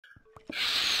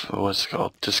what's it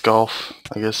called? Disc golf,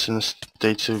 I guess in the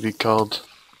States it would be called.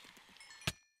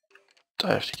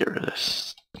 I have to get rid of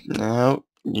this. No,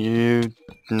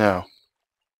 no.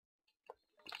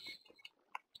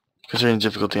 Considering the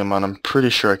difficulty I'm on, I'm pretty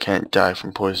sure I can't die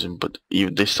from poison, but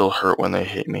they still hurt when they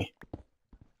hit me.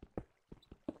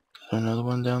 Is there another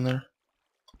one down there?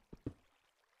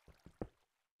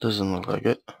 Doesn't look like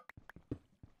it.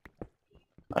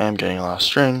 I am getting a lot of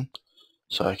string,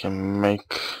 so I can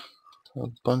make a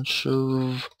bunch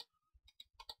of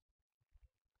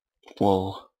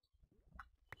wool.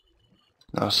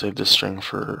 I'll save this string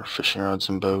for fishing rods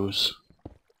and bows.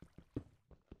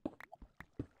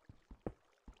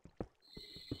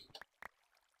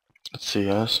 Let's see,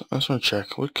 I just want to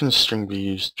check, what can string be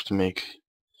used to make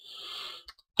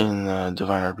in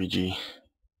Divine RPG?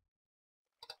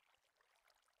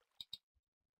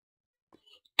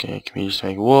 Okay, it can be used to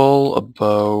make wool, a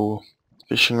bow,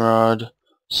 fishing rod,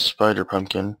 spider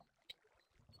pumpkin,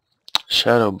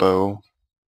 shadow bow,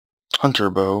 hunter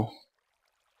bow,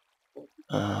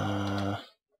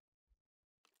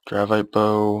 dravite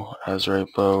bow,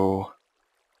 azurite bow,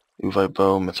 uvite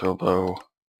bow, mithril bow,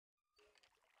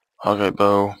 hogite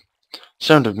bow,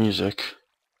 sound of music,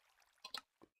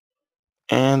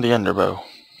 and the ender bow.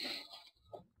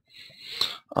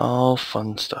 All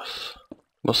fun stuff.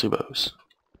 Mostly bows.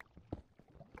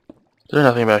 There's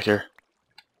nothing back here.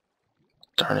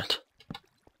 Darn it.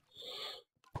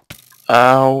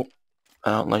 Ow!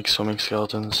 I don't like swimming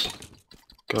skeletons.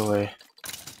 Go away.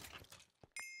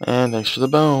 And thanks for the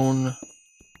bone.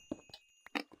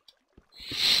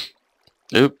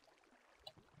 Oop.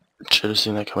 Should have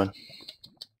seen that coming.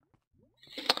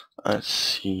 Let's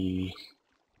see.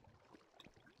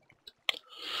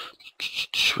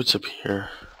 What's up here?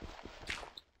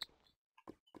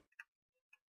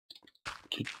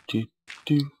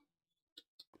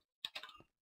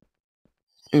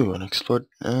 Ooh, unexplored.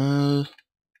 Let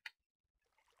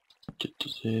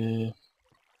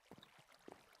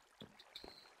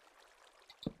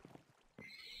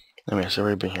me guess, I've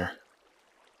already been here.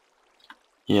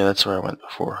 Yeah, that's where I went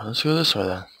before. Let's go this way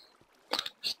then.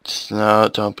 No,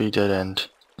 don't be dead end.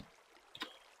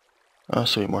 Oh,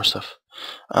 sweet, more stuff.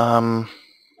 Also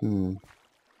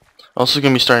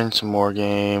gonna be starting some more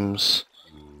games.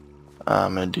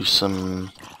 I'm gonna do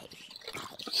some,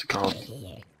 what's it called?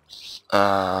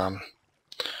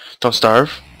 Don't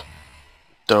Starve.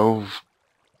 Oh,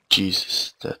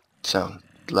 Jesus, that sounds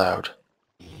loud.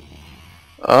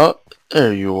 Oh,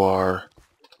 there you are.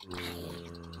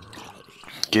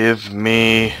 Give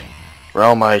me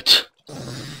Realmite.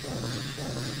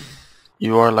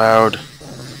 You are loud.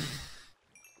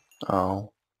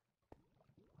 Oh.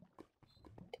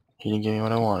 He didn't give me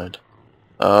what I wanted.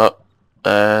 Oh,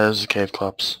 there's the cave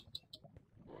clops.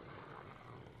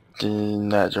 In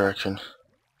that direction.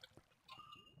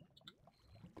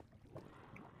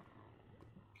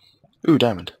 Ooh,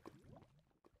 diamond.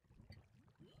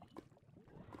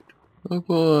 Oh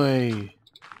boy.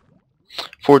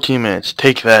 14 minutes.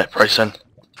 Take that, Bryson.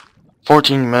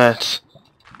 14 minutes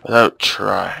without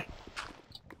trying.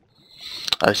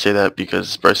 I say that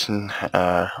because Bryson,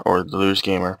 or the Lose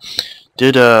Gamer,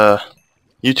 did a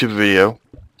YouTube video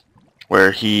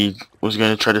where he was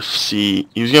going to try to see,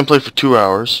 he was going to play for 2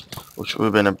 hours, which would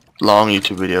have been a long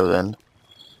YouTube video then,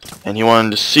 and he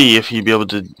wanted to see if he'd be able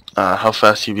to, how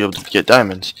fast he'd be able to get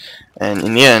diamonds, and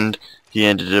in the end, he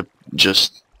ended up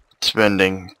just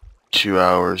spending 2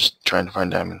 hours trying to find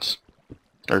diamonds.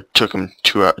 Or took him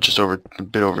a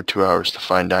bit over 2 hours to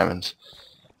find diamonds.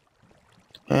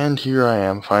 And here I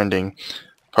am finding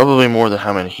probably more than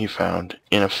how many he found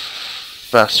in a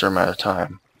faster amount of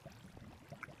time.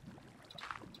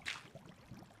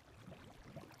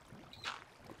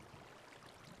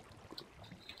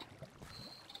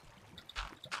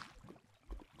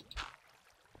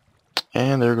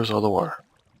 And there goes all the water.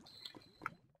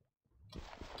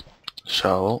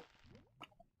 Shovel.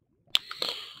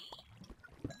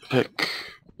 Pick,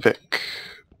 pick,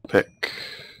 pick.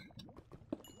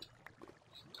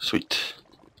 Sweet.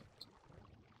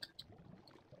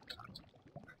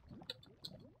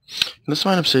 Can this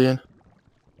mine obsidian?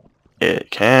 It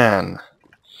can.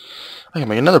 I can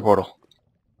make another portal.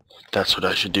 That's what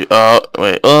I should do. Oh,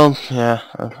 wait. Well, yeah.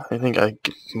 I think I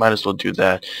might as well do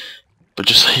that. But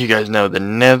just so you guys know, the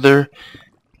Nether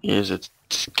is a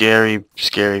scary,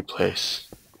 scary place.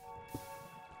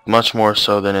 Much more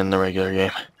so than in the regular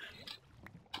game.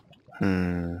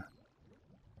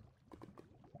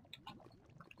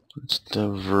 Let's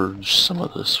diverge some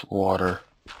of this water.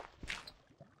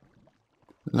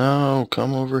 No,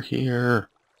 come over here.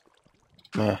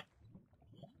 Meh.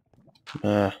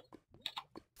 Meh.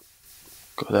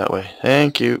 Go that way.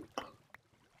 Thank you.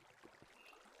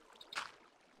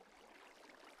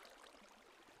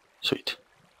 Sweet.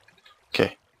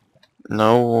 Okay.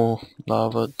 No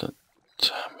lava. Damn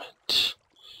it.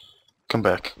 Come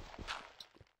back.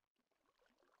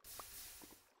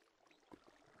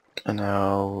 And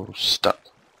now stop.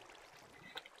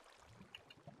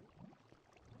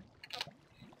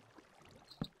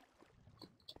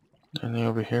 Anything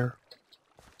over here?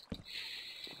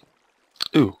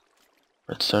 Ooh.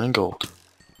 Redstone and gold.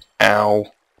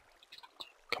 Ow.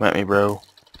 Come at me, bro.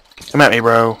 Come at me,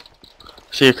 bro.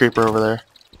 See a creeper over there.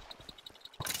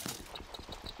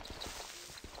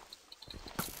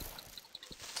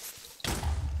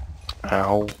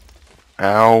 Ow.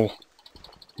 Ow.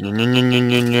 Nya nya nya nya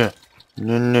nya nya.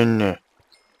 Nya nya nya.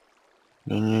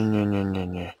 Nya nya nya nya nya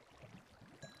nya.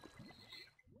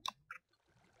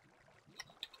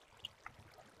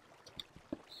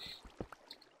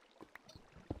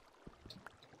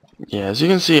 Yeah, as you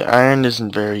can see, iron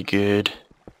isn't very good.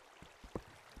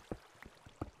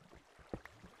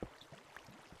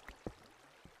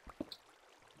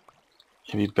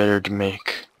 It'd be better to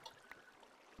make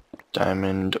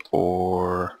diamond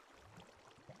or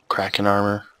kraken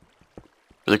armor.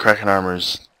 But the kraken armor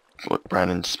is what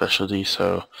Brandon's specialty,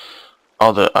 so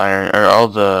all the iron or all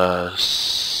the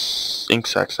ink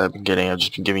sacks I've been getting, I've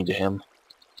just been giving to him.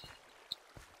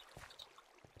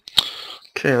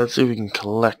 Okay, let's see if we can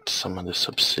collect some of this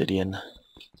obsidian.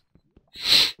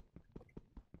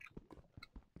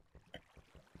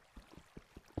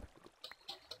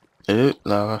 Ooh,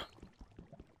 lava.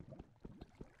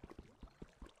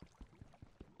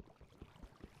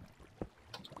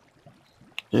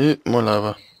 Ooh, more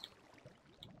lava.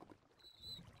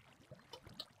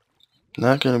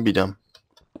 Not gonna be dumb.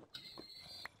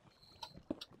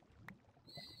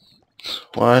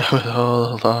 Why with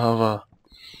all the lava?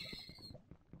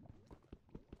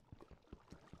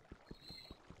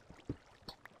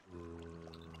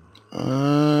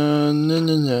 No,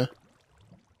 no, no.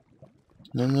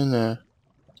 No, no, no.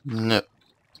 No.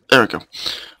 There we go.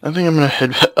 I think I'm gonna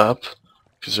head up,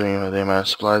 considering the amount of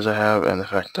supplies I have, and the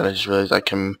fact that I just realized I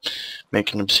can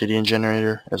make an obsidian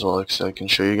generator, as well as I can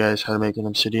show you guys how to make an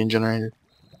obsidian generator.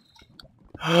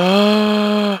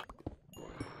 No!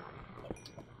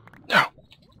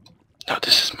 No,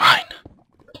 this is mine.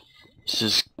 This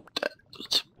is...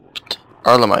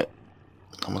 Arlemite.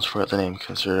 Almost forgot the name,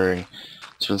 considering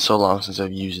it's been so long since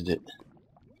I've used it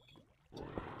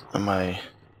in my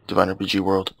Divine RPG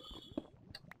world.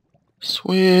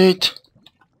 Sweet!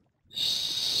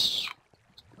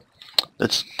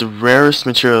 That's the rarest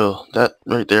material. That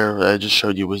right there that I just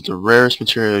showed you was the rarest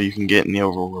material you can get in the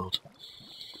overworld.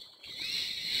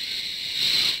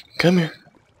 Come here.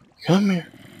 Come here.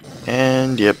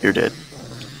 And yep, you're dead.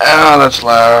 Ah, that's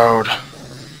loud.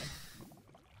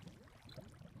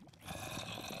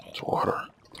 It's water.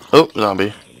 Oh,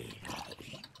 zombie.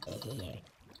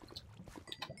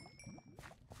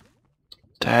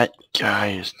 That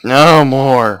guy is no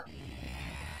more.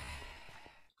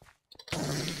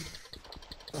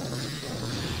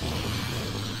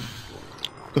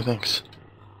 Oh, thanks.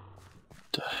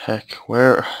 The heck?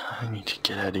 Where? I need to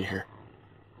get out of here.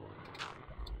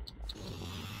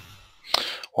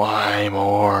 Why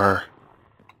more?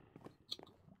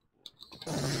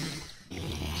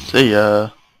 See ya.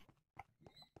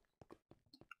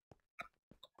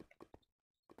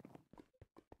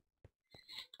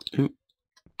 Oop.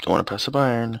 Don't want to pass up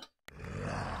iron.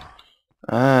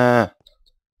 Ah.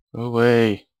 Go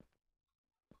away.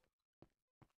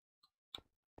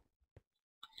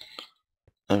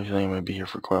 Everything might be here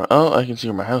for quite a while. Oh, I can see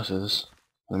where my house is.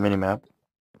 The mini-map.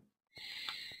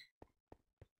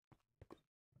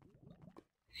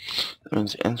 That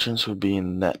means the entrance would be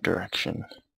in that direction.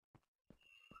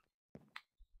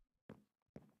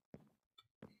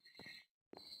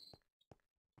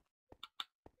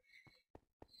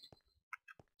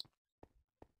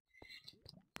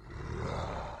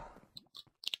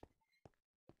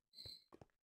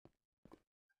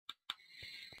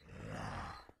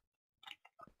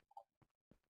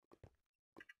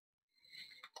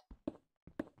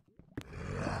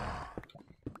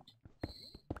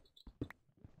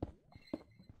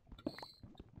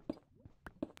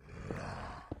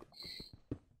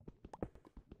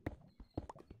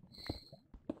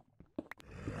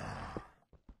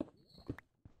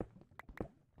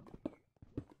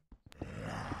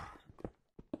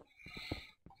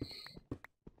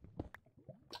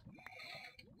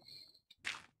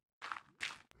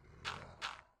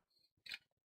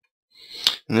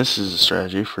 And this is a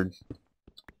strategy for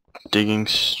digging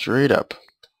straight up.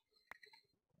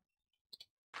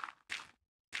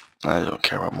 I don't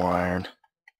care about more iron.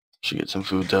 Should get some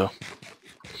food though.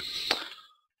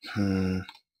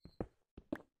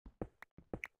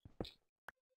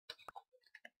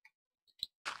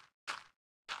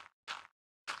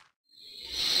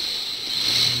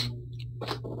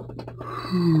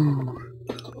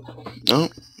 Oh,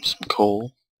 some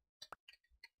coal.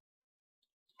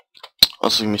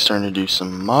 Also gonna be starting to do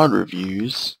some mod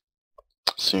reviews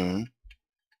soon.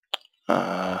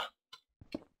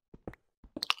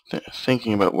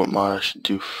 Thinking about what mod I should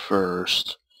do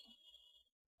first.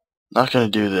 Not gonna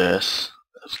do this.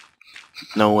 There's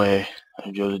no way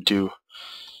I'd be able to do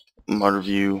a mod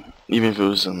review, even if it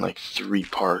was in like 3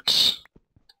 parts.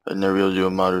 I'd never be able to do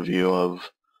a mod review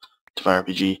of Divine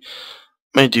RPG.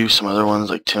 May do some other ones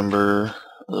like Timber.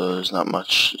 There's not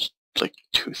much, just like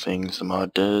 2 things the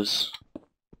mod does.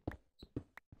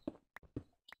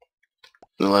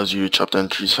 It allows you to chop down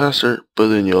trees faster, but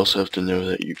then you also have to know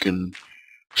that you can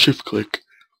shift click.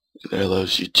 That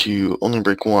allows you to only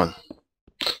break 1.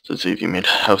 So say if you made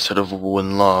a house out of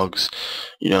wooden logs,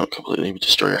 you don't completely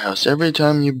destroy your house every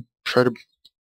time you try to